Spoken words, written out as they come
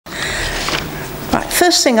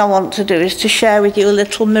first thing I want to do is to share with you a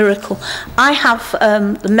little miracle. I have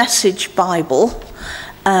the Message Bible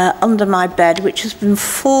under my bed, which has been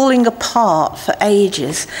falling apart for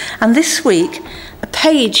ages. And this week, a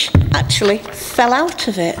page actually fell out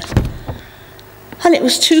of it. And it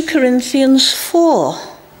was 2 Corinthians 4.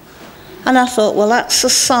 And I thought, well, that's a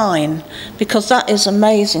sign, because that is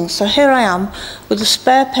amazing. So here I am with a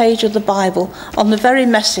spare page of the Bible on the very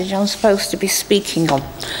message I'm supposed to be speaking on.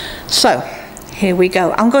 So here we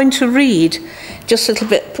go. I'm going to read just a little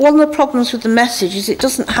bit. One of the problems with the message is it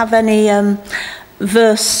doesn't have any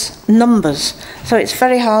verse numbers, so it's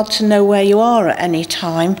very hard to know where you are at any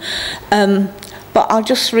time. But I'll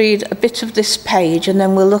just read a bit of this page and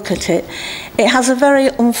then we'll look at it. It has a very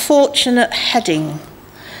unfortunate heading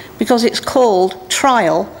because it's called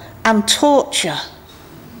Trial and Torture.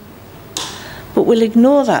 But we'll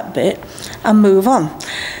ignore that bit and move on.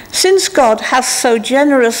 Since God has so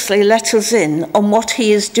generously let us in on what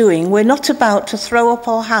he is doing, we're not about to throw up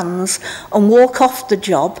our hands and walk off the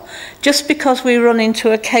job just because we run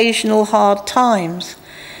into occasional hard times.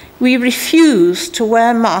 We refuse to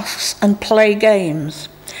wear masks and play games.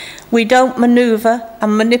 We don't maneuver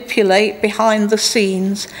and manipulate behind the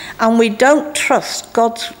scenes, and we don't twist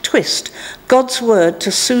God's word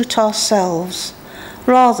to suit ourselves.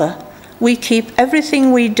 Rather, we keep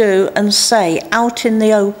everything we do and say out in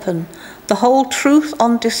the open, the whole truth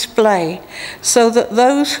on display, so that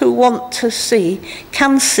those who want to see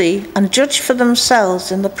can see and judge for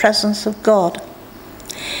themselves in the presence of God.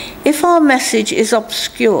 If our message is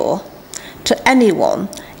obscure to anyone,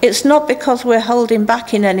 it's not because we're holding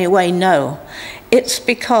back in any way, no. It's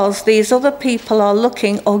because these other people are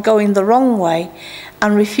looking or going the wrong way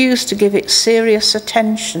and refuse to give it serious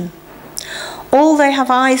attention. All they have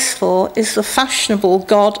eyes for is the fashionable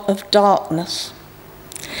god of darkness.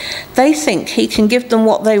 They think he can give them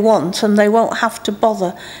what they want and they won't have to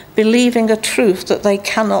bother believing a truth that they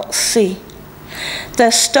cannot see.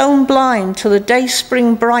 They're stone blind to the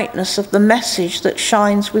dayspring brightness of the message that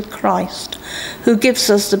shines with Christ, who gives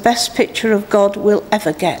us the best picture of God we'll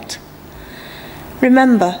ever get.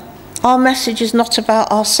 Remember, our message is not about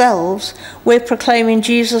ourselves. We're proclaiming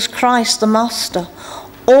Jesus Christ, the Master.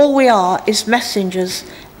 All we are is messengers,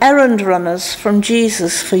 errand runners from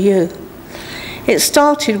Jesus for you. It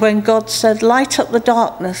started when God said, "Light up the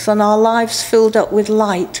darkness," and our lives filled up with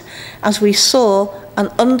light as we saw and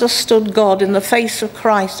understood God in the face of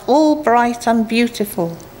Christ, all bright and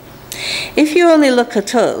beautiful. If you only look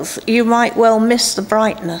at us, you might well miss the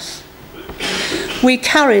brightness. We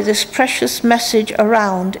carry this precious message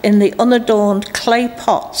around in the unadorned clay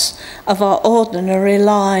pots of our ordinary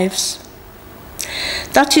lives.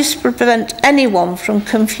 That is to prevent anyone from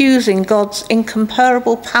confusing God's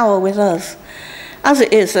incomparable power with us. As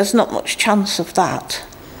it is, there's not much chance of that.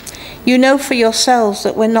 You know for yourselves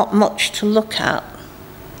that we're not much to look at.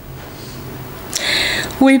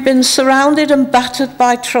 We've been surrounded and battered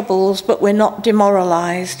by troubles, but we're not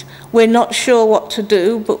demoralized. We're not sure what to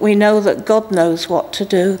do, but we know that God knows what to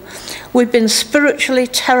do. We've been spiritually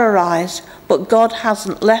terrorized, but God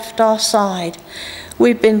hasn't left our side.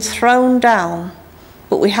 We've been thrown down,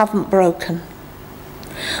 but we haven't broken.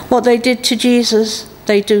 What they did to Jesus,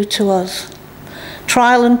 they do to us.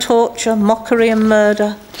 Trial and torture, mockery and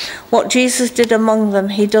murder. What Jesus did among them,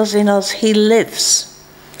 he does in us. He lives.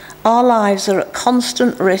 Our lives are at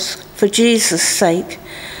constant risk for Jesus' sake,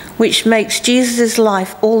 which makes Jesus'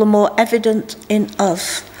 life all the more evident in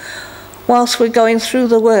us. Whilst we're going through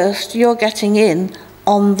the worst, you're getting in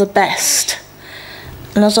on the best.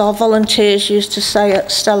 And as our volunteers used to say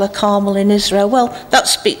at Stella Carmel in Israel, well, that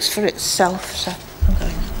speaks for itself. So I'm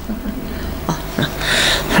going.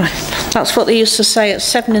 Right. That's what they used to say at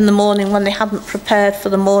 7 in the morning when they hadn't prepared for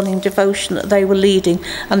the morning devotion that they were leading,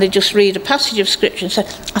 and they'd just read a passage of scripture and say,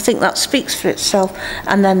 I think that speaks for itself,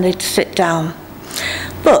 and then they'd sit down.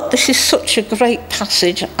 But this is such a great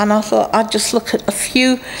passage, and I thought I'd just look at a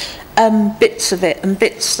few bits of it and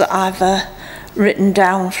bits that I've written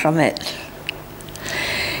down from it.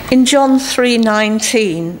 In John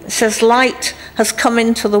 3:19, it says, "Light has come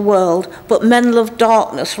into the world, but men love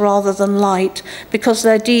darkness rather than light, because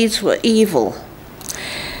their deeds were evil."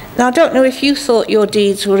 Now, I don't know if you thought your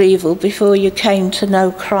deeds were evil before you came to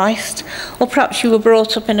know Christ, or perhaps you were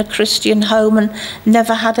brought up in a Christian home and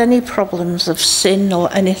never had any problems of sin or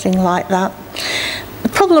anything like that. The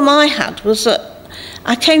problem I had was that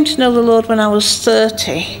I came to know the Lord when I was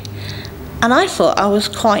 30, and I thought I was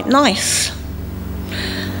quite nice.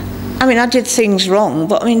 I mean, I did things wrong,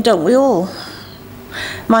 but I mean, don't we all?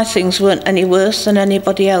 My things weren't any worse than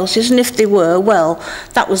anybody else's, and if they were, well,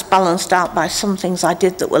 that was balanced out by some things I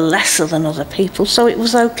did that were lesser than other people, so it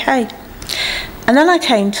was okay. And then I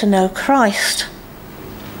came to know Christ,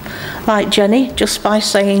 like Jenny, just by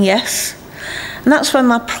saying yes. And that's when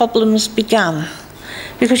my problems began.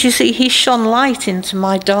 Because you see, he shone light into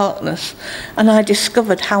my darkness, and I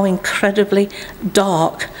discovered how incredibly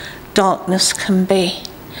dark darkness can be.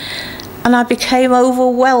 And I became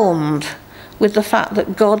overwhelmed with the fact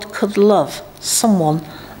that God could love someone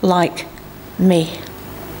like me.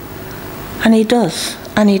 And he does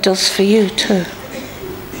for you too.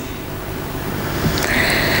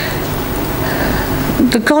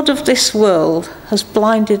 The God of this world has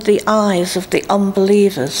blinded the eyes of the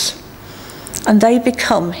unbelievers, and they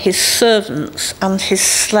become his servants and his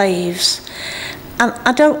slaves. And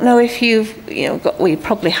I don't know if you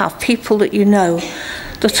probably have people that you know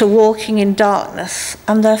that are walking in darkness,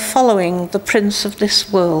 and they're following the prince of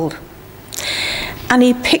this world. And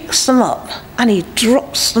he picks them up and he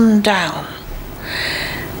drops them down.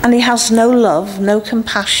 And he has no love, no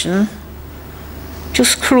compassion,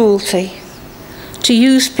 just cruelty, to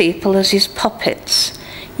use people as his puppets.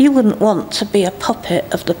 You wouldn't want to be a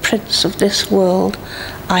puppet of the prince of this world,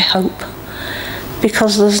 I hope,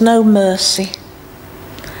 because there's no mercy.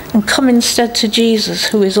 And come instead to Jesus,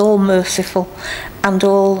 who is all merciful and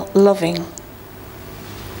all loving.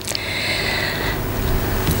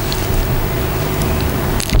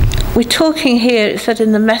 We're talking here, it said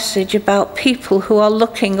in the message, about people who are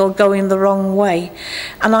looking or going the wrong way.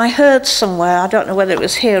 And I heard somewhere, I don't know whether it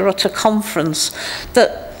was here or at a conference,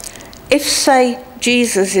 that if, say,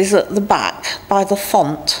 Jesus is at the back by the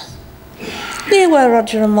font, near where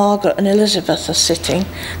Roger and Margaret and Elizabeth are sitting.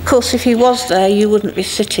 Of course, if he was there, you wouldn't be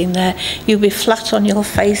sitting there. You'd be flat on your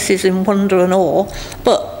faces in wonder and awe.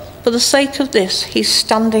 But for the sake of this, he's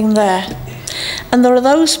standing there. And there are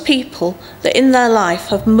those people that in their life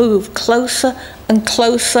have moved closer and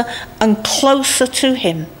closer and closer to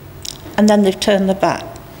him, and then they've turned their back.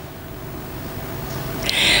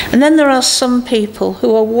 And then there are some people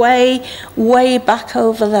who are way, way back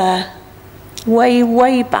over there. Way,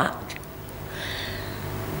 way back.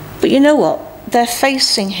 But you know what? They're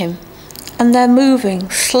facing him, and they're moving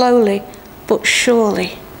slowly but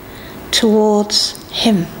surely towards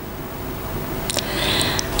him.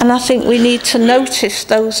 And I think we need to notice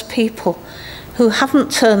those people who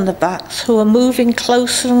haven't turned their backs, who are moving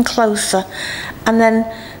closer and closer, and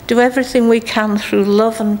then do everything we can through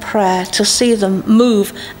love and prayer to see them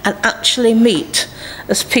move and actually meet,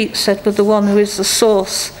 as Pete said, with the one who is the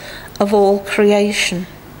source of all creation.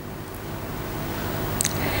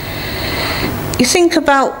 You think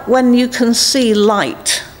about when you can see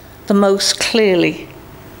light the most clearly.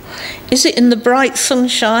 Is it in the bright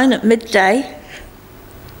sunshine at midday?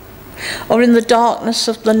 Or in the darkness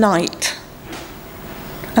of the night?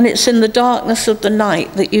 And it's in the darkness of the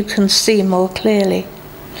night that you can see more clearly.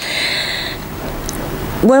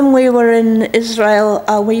 When we were in Israel,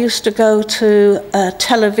 we used to go to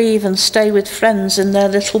Tel Aviv and stay with friends in their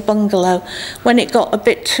little bungalow when it got a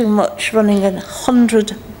bit too much, running a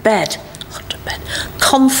 100-bed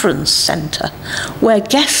conference centre where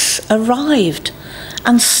guests arrived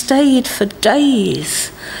and stayed for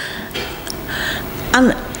days.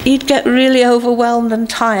 And you'd get really overwhelmed and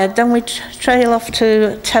tired. Then we'd trail off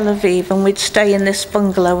to Tel Aviv and we'd stay in this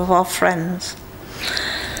bungalow with our friends.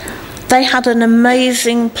 They had an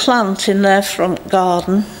amazing plant in their front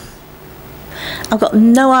garden. I've got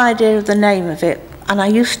no idea of the name of it, and I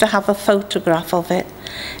used to have a photograph of it.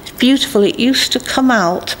 It's beautiful. It used to come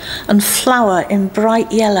out and flower in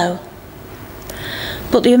bright yellow.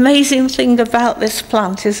 But the amazing thing about this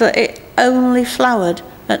plant is that it only flowered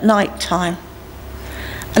at night time.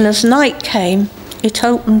 And as night came, it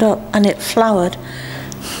opened up and it flowered.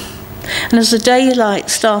 And as the daylight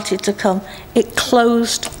started to come, it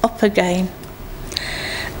closed up again.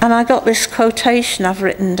 And I got this quotation I've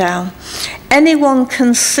written down. Anyone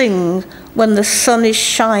can sing when the sun is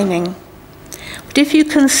shining. But if you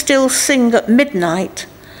can still sing at midnight,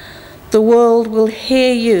 the world will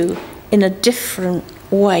hear you in a different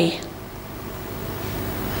way.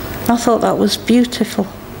 I thought that was beautiful.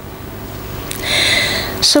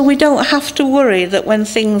 So we don't have to worry that when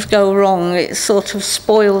things go wrong, it sort of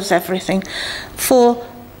spoils everything. For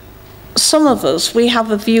some of us, we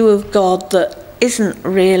have a view of God that isn't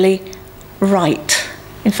really right.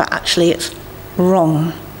 In fact, actually, it's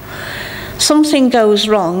wrong. Something goes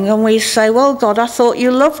wrong and we say, well, God, I thought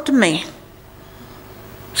you loved me.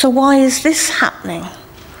 So why is this happening?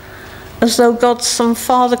 As though God's some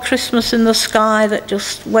Father Christmas in the sky that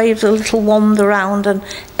just waves a little wand around and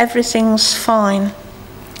everything's fine.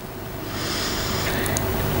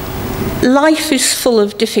 Life is full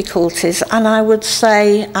of difficulties, and I would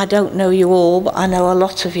say, I don't know you all, but I know a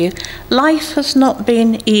lot of you, life has not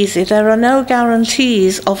been easy. There are no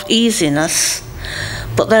guarantees of easiness,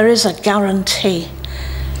 but there is a guarantee.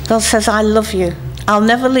 God says, I love you. I'll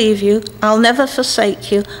never leave you. I'll never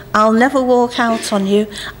forsake you. I'll never walk out on you.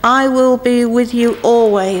 I will be with you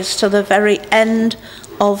always to the very end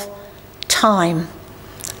of time.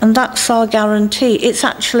 And that's our guarantee. It's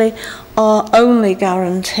actually our only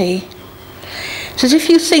guarantee. It says, if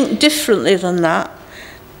you think differently than that,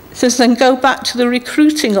 it says, then go back to the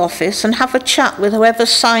recruiting office and have a chat with whoever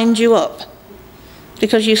signed you up,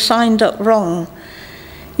 because you signed up wrong.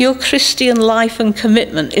 Your Christian life and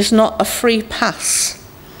commitment is not a free pass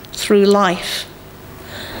through life.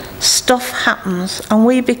 Stuff happens and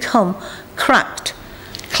we become cracked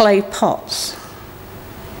clay pots.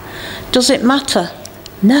 Does it matter?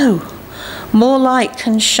 No. More light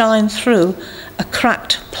can shine through a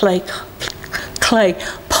cracked clay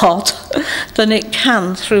pot than it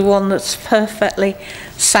can through one that's perfectly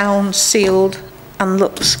sound, sealed, and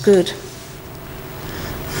looks good.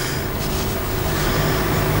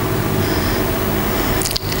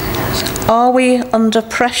 Are we under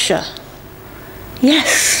pressure?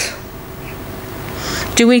 Yes.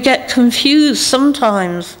 Do we get confused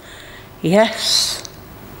sometimes? Yes.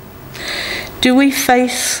 Do we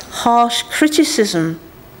face harsh criticism?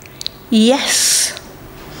 Yes.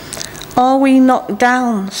 Are we knocked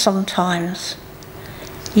down sometimes?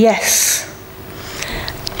 Yes.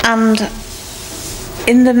 And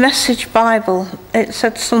in the Message Bible, it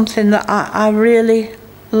said something that I really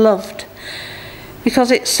loved,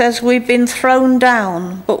 because it says we've been thrown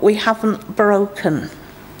down, but we haven't broken.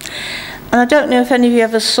 And I don't know if any of you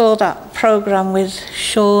ever saw that programme with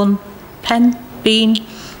Sean Bean,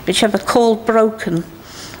 whichever, called Broken,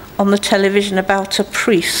 on the television, about a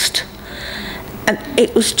priest. And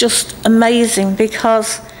it was just amazing,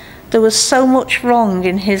 because there was so much wrong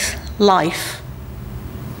in his life.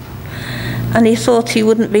 And he thought he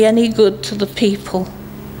wouldn't be any good to the people.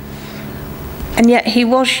 And yet he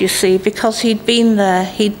was, you see, because he'd been there,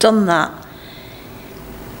 he'd done that.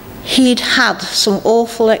 He'd had some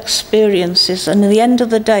awful experiences, and at the end of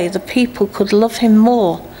the day, the people could love him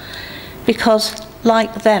more because,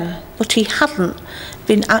 like them, but he hadn't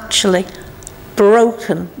been actually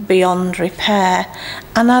broken beyond repair.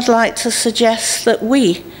 And I'd like to suggest that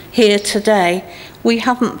we here today, we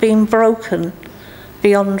haven't been broken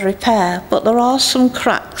beyond repair, but there are some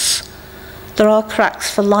cracks. There are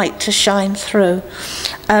cracks for light to shine through.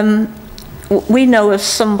 We know of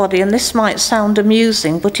somebody, and this might sound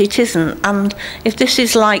amusing, but it isn't, and if this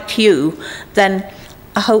is like you, then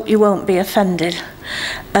I hope you won't be offended.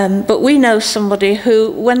 But we know somebody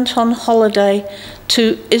who went on holiday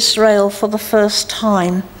to Israel for the first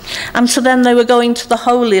time, and so then they were going to the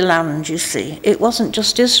Holy Land, you see. It wasn't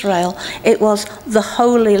just Israel, it was the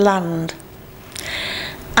Holy Land.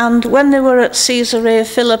 And when they were at Caesarea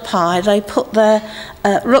Philippi, they put their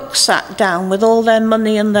rucksack down with all their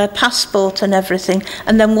money and their passport and everything,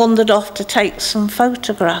 and then wandered off to take some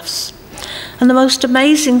photographs. And the most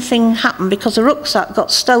amazing thing happened, because the rucksack got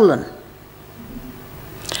stolen.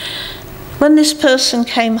 When this person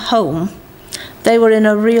came home, they were in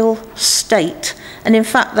a real state, and in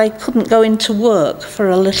fact they couldn't go into work for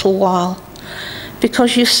a little while,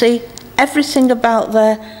 because you see, everything about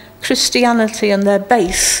their Christianity and their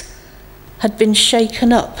base had been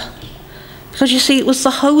shaken up. Because you see, it was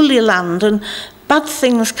the Holy Land, and bad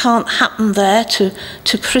things can't happen there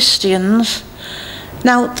to Christians.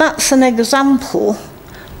 Now, that's an example,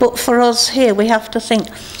 but for us here, we have to think,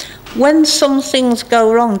 when some things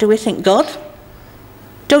go wrong, do we think, God,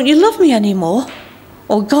 don't you love me anymore?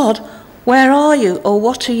 Or God, where are you? Or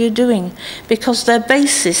what are you doing? Because their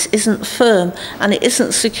basis isn't firm and it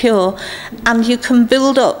isn't secure, and you can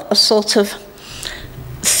build up a sort of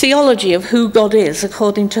theology of who God is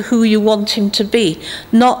according to who you want him to be,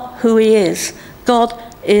 not who he is. God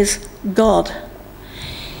is God.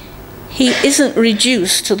 He isn't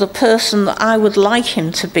reduced to the person that I would like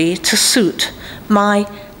him to be to suit my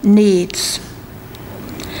needs.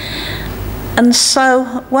 And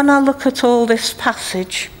so when I look at all this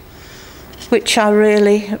passage, which I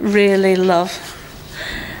really, really love,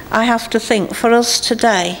 I have to think, for us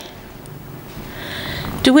today,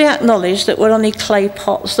 do we acknowledge that we're only clay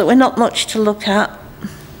pots, that we're not much to look at?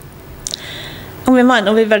 And we might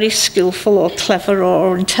not be very skillful or clever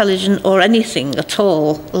or intelligent or anything at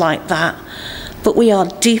all like that, but we are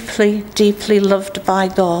deeply, deeply loved by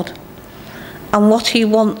God. And what he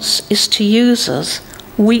wants is to use us,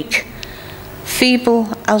 weak, feeble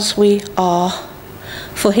as we are,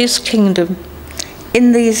 for his kingdom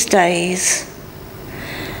in these days.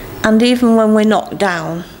 And even when we're knocked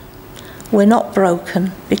down, we're not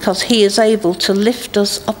broken, because he is able to lift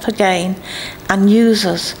us up again and use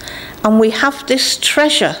us. And we have this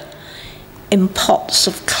treasure in pots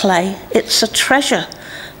of clay. It's a treasure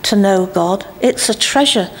to know God. It's a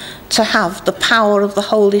treasure to have the power of the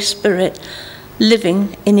Holy Spirit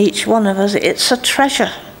living in each one of us. It's a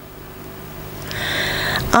treasure.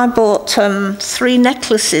 I bought 3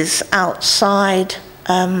 necklaces outside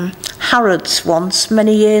Harrods once,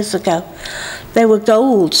 many years ago. They were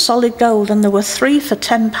gold, solid gold, and there were 3 for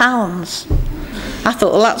 £10. I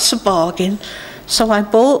thought, well, that's a bargain. So I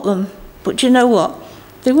bought them. But do you know what?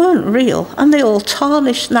 They weren't real, and they all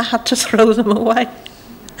tarnished, and I had to throw them away.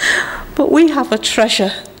 But we have a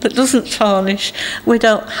treasure that doesn't tarnish. We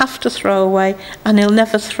don't have to throw away, and he'll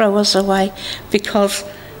never throw us away, because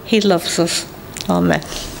he loves us. Amen.